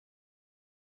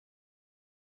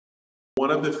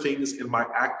one of the things in my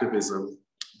activism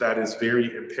that is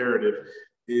very imperative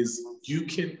is you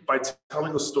can, by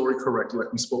telling a story correctly,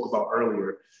 like we spoke about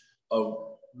earlier,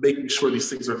 of making sure these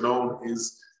things are known,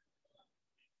 is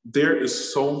there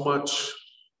is so much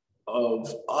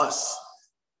of us,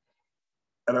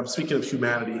 and I'm speaking of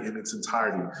humanity in its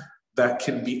entirety, that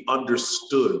can be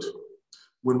understood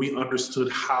when we understood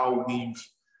how we've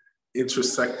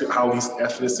intersected, how these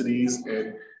ethnicities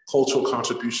and cultural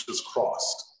contributions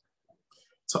crossed.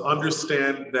 To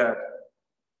understand that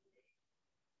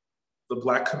the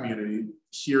Black community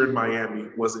here in Miami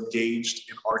was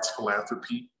engaged in arts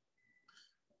philanthropy,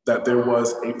 that there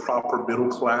was a proper middle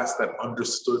class that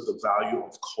understood the value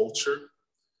of culture,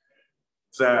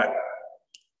 that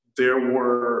there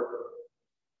were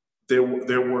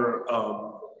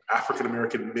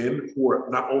African-American men who were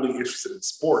not only interested in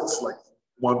sports, like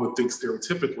one would think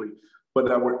stereotypically, but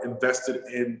that were invested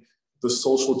in the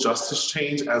social justice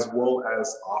change as well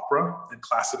as opera and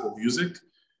classical music,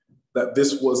 that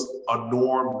this was a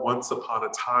norm once upon a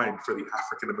time for the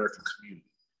African-American community.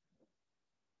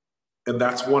 And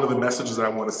that's one of the messages that I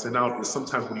want to send out, is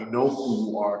sometimes when you know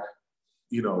who you are,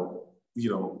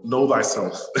 know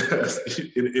thyself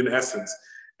in essence,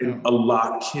 and a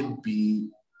lot can be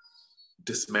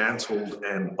dismantled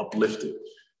and uplifted.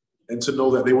 And to know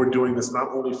that they were doing this not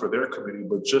only for their community,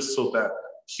 but just so that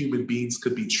human beings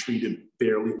could be treated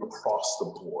fairly across the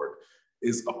board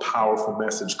is a powerful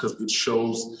message, because it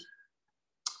shows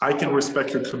I can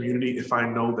respect your community if I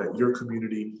know that your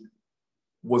community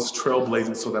was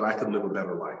trailblazing so that I could live a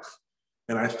better life.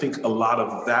 And I think a lot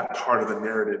of that part of the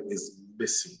narrative is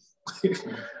missing,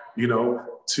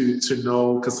 to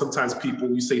know, because sometimes people,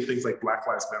 you say things like Black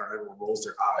Lives Matter, and everyone rolls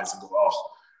their eyes and go,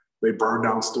 oh, they burn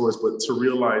down stores. But to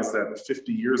realize that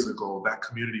 50 years ago, that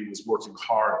community was working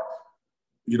hard.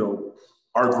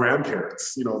 Our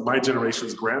grandparents, my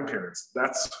generation's grandparents,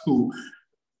 that's who,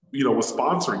 was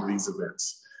sponsoring these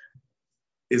events,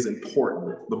 is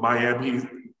important. The Miami,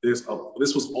 this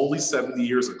was only 70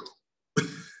 years ago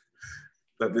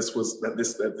that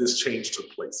this change took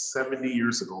place. 70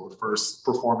 years ago, the first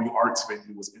performing arts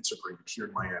venue was integrated here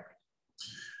in Miami.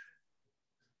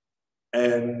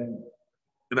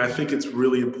 And I think it's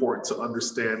really important to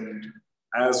understand,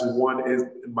 as one is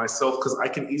myself, because I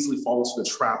can easily fall into the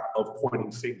trap of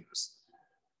pointing fingers.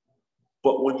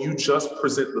 But when you just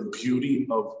present the beauty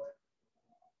of,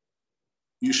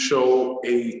 you show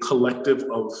a collective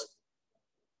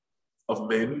of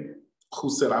men who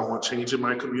said, I want change in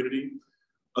my community,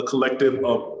 a collective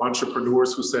of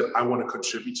entrepreneurs who said, I want to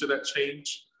contribute to that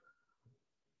change.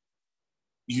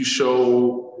 You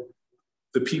show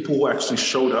the people who actually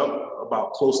showed up,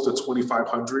 about close to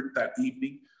 2,500 that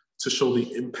evening, to show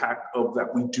the impact of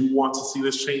that we do want to see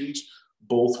this change,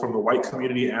 both from the white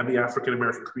community and the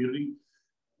African-American community.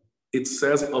 It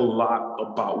says a lot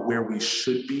about where we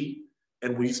should be.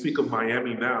 And when you speak of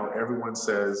Miami now, everyone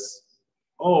says,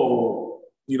 oh,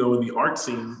 in the art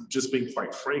scene, just being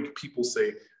quite frank, people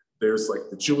say there's like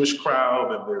the Jewish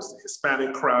crowd, and there's the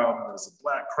Hispanic crowd, and there's a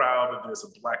Black crowd, and there's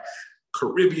a Black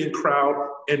Caribbean crowd,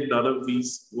 and none of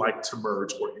these like to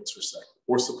merge or intersect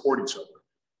or support each other.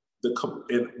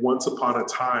 And once upon a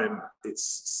time,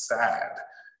 it's sad,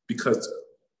 because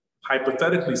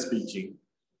hypothetically speaking,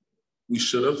 we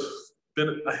should have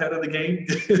been ahead of the game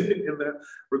in that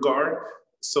regard.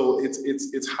 So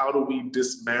it's how do we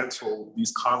dismantle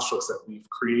these constructs that we've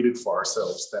created for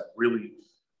ourselves that really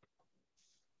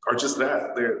are just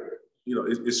that.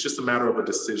 It's just a matter of a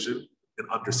decision, an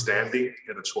understanding,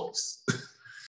 and a choice.